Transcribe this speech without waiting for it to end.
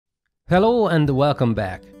Hello and welcome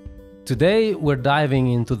back. Today we're diving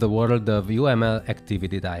into the world of UML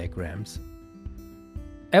activity diagrams.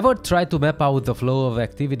 Ever try to map out the flow of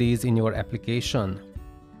activities in your application?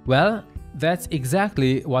 Well, that's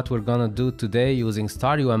exactly what we're gonna do today using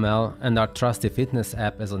StarUML and our trusty fitness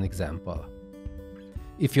app as an example.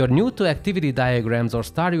 If you're new to activity diagrams or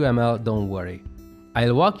StarUML, don't worry.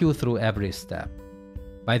 I'll walk you through every step.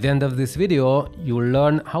 By the end of this video, you'll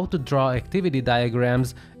learn how to draw activity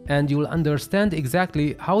diagrams and you'll understand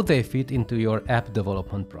exactly how they fit into your app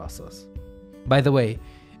development process. By the way,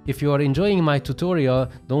 if you are enjoying my tutorial,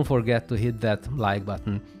 don't forget to hit that like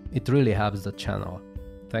button. It really helps the channel.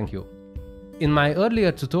 Thank you. In my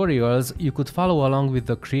earlier tutorials, you could follow along with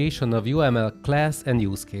the creation of UML class and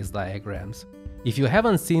use case diagrams. If you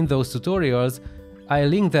haven't seen those tutorials, I'll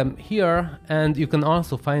link them here, and you can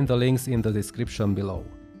also find the links in the description below.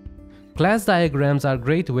 Class diagrams are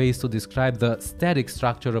great ways to describe the static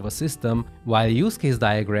structure of a system, while use case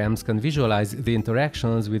diagrams can visualize the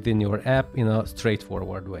interactions within your app in a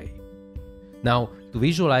straightforward way. Now, to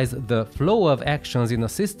visualize the flow of actions in a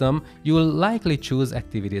system, you will likely choose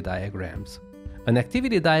activity diagrams. An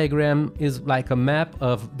activity diagram is like a map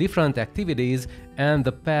of different activities and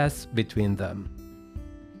the paths between them.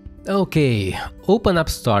 Okay, open up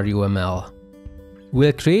StarUML.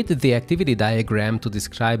 We'll create the activity diagram to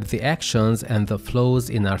describe the actions and the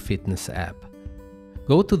flows in our fitness app.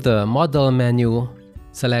 Go to the Model menu,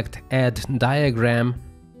 select Add Diagram,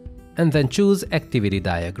 and then choose Activity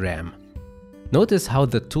Diagram. Notice how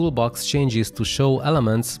the toolbox changes to show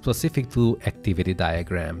elements specific to activity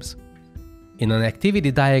diagrams. In an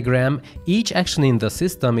activity diagram, each action in the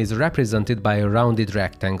system is represented by a rounded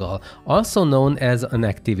rectangle, also known as an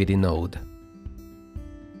activity node.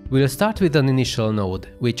 We'll start with an initial node,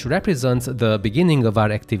 which represents the beginning of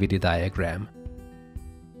our activity diagram.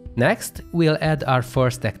 Next, we'll add our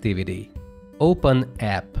first activity, Open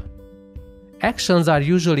App. Actions are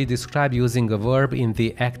usually described using a verb in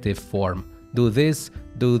the active form. Do this,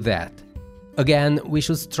 do that. Again, we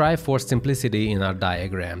should strive for simplicity in our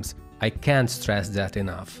diagrams. I can't stress that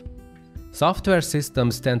enough. Software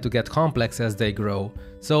systems tend to get complex as they grow,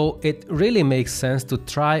 so it really makes sense to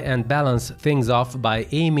try and balance things off by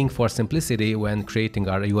aiming for simplicity when creating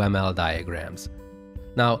our UML diagrams.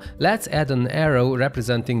 Now, let's add an arrow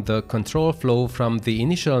representing the control flow from the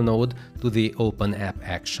initial node to the Open App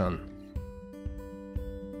action.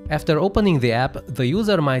 After opening the app, the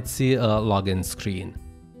user might see a login screen.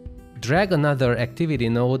 Drag another activity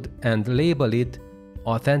node and label it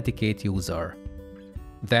Authenticate User.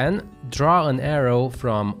 Then, draw an arrow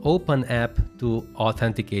from Open App to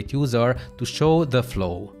Authenticate User to show the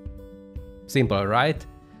flow. Simple, right?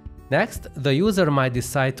 Next, the user might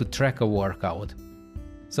decide to track a workout.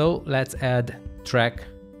 So let's add Track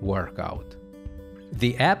Workout.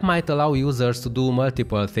 The app might allow users to do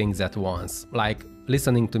multiple things at once, like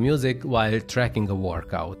listening to music while tracking a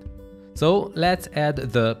workout. So let's add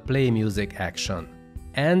the Play Music action.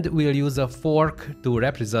 And we'll use a fork to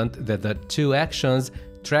represent that the two actions,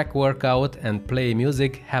 track workout and play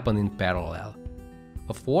music, happen in parallel.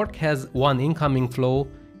 A fork has one incoming flow,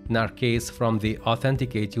 in our case from the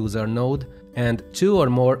Authenticate User node, and two or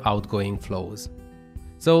more outgoing flows.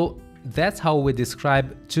 So that's how we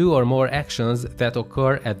describe two or more actions that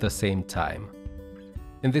occur at the same time.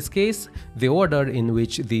 In this case, the order in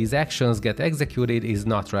which these actions get executed is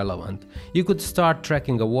not relevant. You could start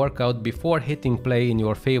tracking a workout before hitting play in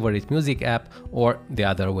your favorite music app, or the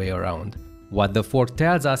other way around. What the fork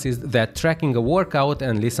tells us is that tracking a workout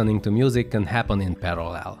and listening to music can happen in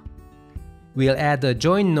parallel. We'll add a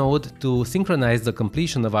join node to synchronize the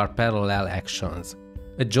completion of our parallel actions.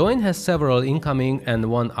 A join has several incoming and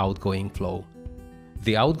one outgoing flow.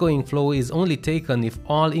 The outgoing flow is only taken if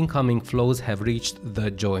all incoming flows have reached the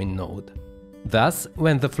join node. Thus,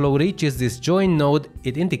 when the flow reaches this join node,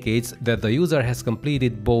 it indicates that the user has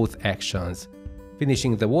completed both actions,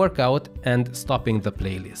 finishing the workout and stopping the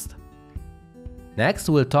playlist. Next,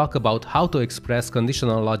 we'll talk about how to express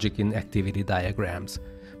conditional logic in activity diagrams.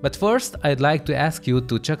 But first, I'd like to ask you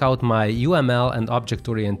to check out my UML and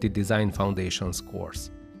Object-Oriented Design Foundations course.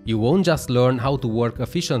 You won't just learn how to work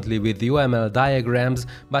efficiently with UML diagrams,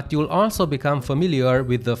 but you'll also become familiar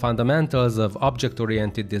with the fundamentals of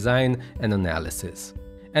object-oriented design and analysis.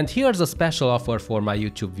 And here's a special offer for my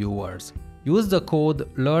YouTube viewers. Use the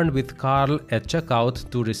code LearnWithCarl at checkout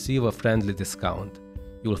to receive a friendly discount.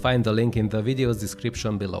 You'll find the link in the video's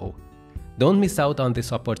description below. Don't miss out on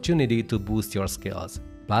this opportunity to boost your skills.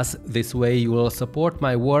 Plus, this way you will support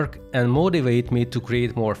my work and motivate me to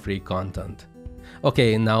create more free content.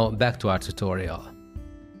 Okay, now back to our tutorial.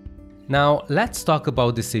 Now let's talk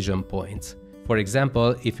about decision points. For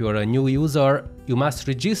example, if you are a new user, you must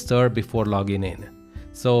register before logging in.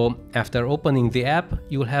 So after opening the app,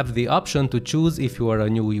 you'll have the option to choose if you are a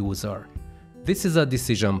new user. This is a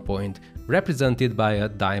decision point, represented by a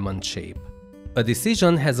diamond shape. A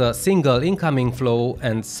decision has a single incoming flow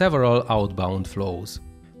and several outbound flows.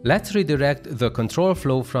 Let's redirect the control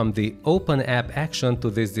flow from the Open App action to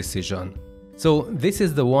this decision. So this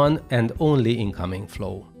is the one and only incoming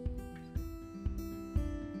flow.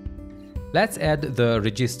 Let's add the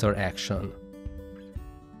Register action.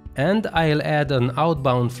 And I'll add an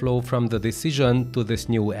outbound flow from the decision to this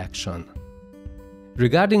new action.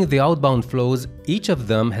 Regarding the outbound flows, each of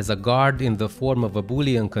them has a guard in the form of a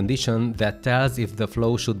Boolean condition that tells if the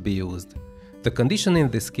flow should be used. The condition in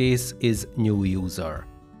this case is new user.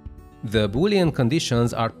 The Boolean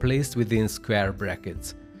conditions are placed within square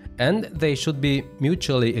brackets, and they should be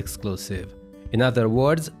mutually exclusive. In other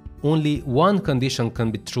words, only one condition can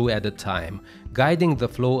be true at a time, guiding the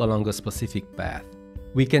flow along a specific path.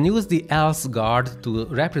 We can use the else guard to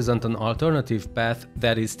represent an alternative path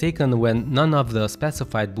that is taken when none of the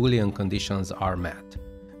specified Boolean conditions are met.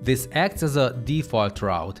 This acts as a default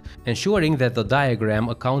route, ensuring that the diagram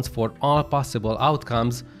accounts for all possible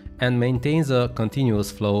outcomes and maintains a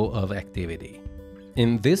continuous flow of activity.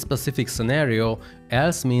 In this specific scenario,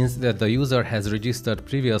 else means that the user has registered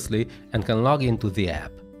previously and can log into the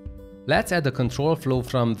app. Let's add a control flow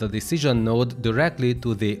from the decision node directly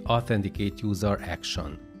to the Authenticate User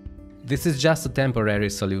action. This is just a temporary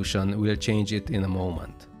solution, we'll change it in a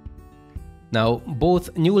moment. Now,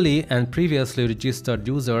 both newly and previously registered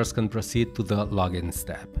users can proceed to the login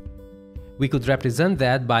step. We could represent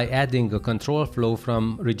that by adding a control flow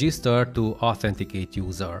from Register to Authenticate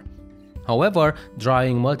User. However,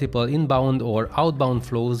 drawing multiple inbound or outbound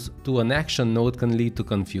flows to an action node can lead to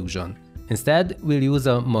confusion. Instead, we'll use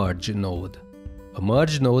a merge node. A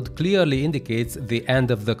merge node clearly indicates the end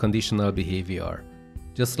of the conditional behavior.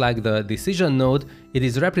 Just like the decision node, it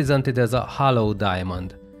is represented as a hollow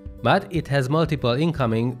diamond, but it has multiple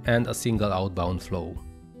incoming and a single outbound flow.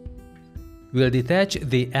 We'll detach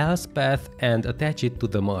the else path and attach it to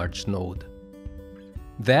the merge node.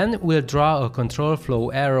 Then we'll draw a control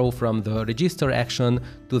flow arrow from the register action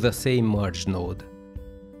to the same merge node.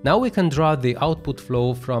 Now we can draw the output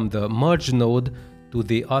flow from the merge node to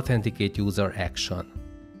the Authenticate User action.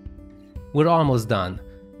 We're almost done.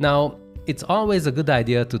 Now, it's always a good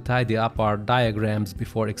idea to tidy up our diagrams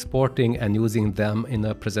before exporting and using them in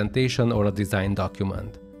a presentation or a design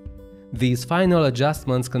document. These final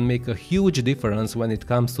adjustments can make a huge difference when it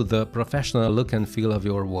comes to the professional look and feel of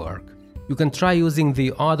your work. You can try using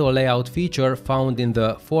the auto layout feature found in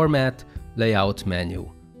the Format Layout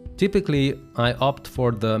menu. Typically, I opt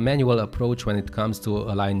for the manual approach when it comes to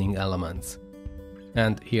aligning elements.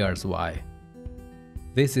 And here's why.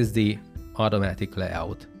 This is the automatic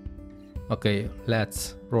layout. Okay,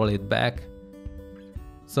 let's roll it back.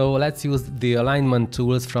 So let's use the alignment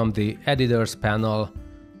tools from the Editors panel.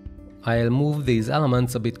 I'll move these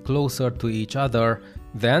elements a bit closer to each other.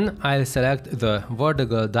 Then I'll select the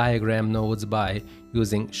vertical diagram nodes by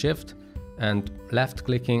using Shift and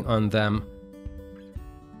left-clicking on them.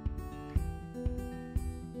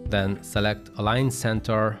 Then select Align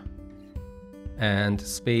Center and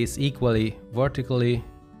space equally vertically.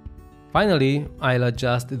 Finally, I'll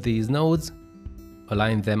adjust these nodes,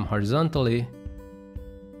 align them horizontally,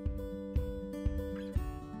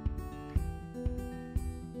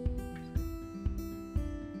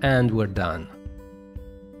 and we're done.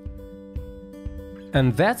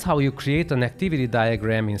 And that's how you create an activity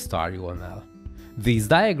diagram in StarUML. These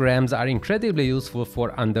diagrams are incredibly useful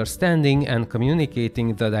for understanding and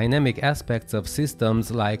communicating the dynamic aspects of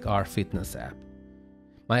systems like our fitness app.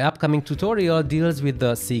 My upcoming tutorial deals with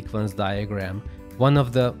the sequence diagram, one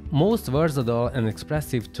of the most versatile and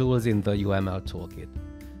expressive tools in the UML toolkit.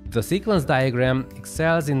 The sequence diagram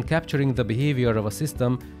excels in capturing the behavior of a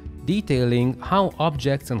system, detailing how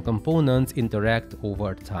objects and components interact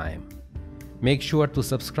over time. Make sure to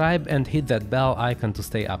subscribe and hit that bell icon to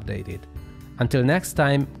stay updated. Until next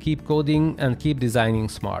time, keep coding and keep designing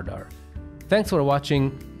smarter. Thanks for watching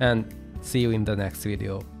and see you in the next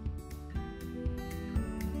video.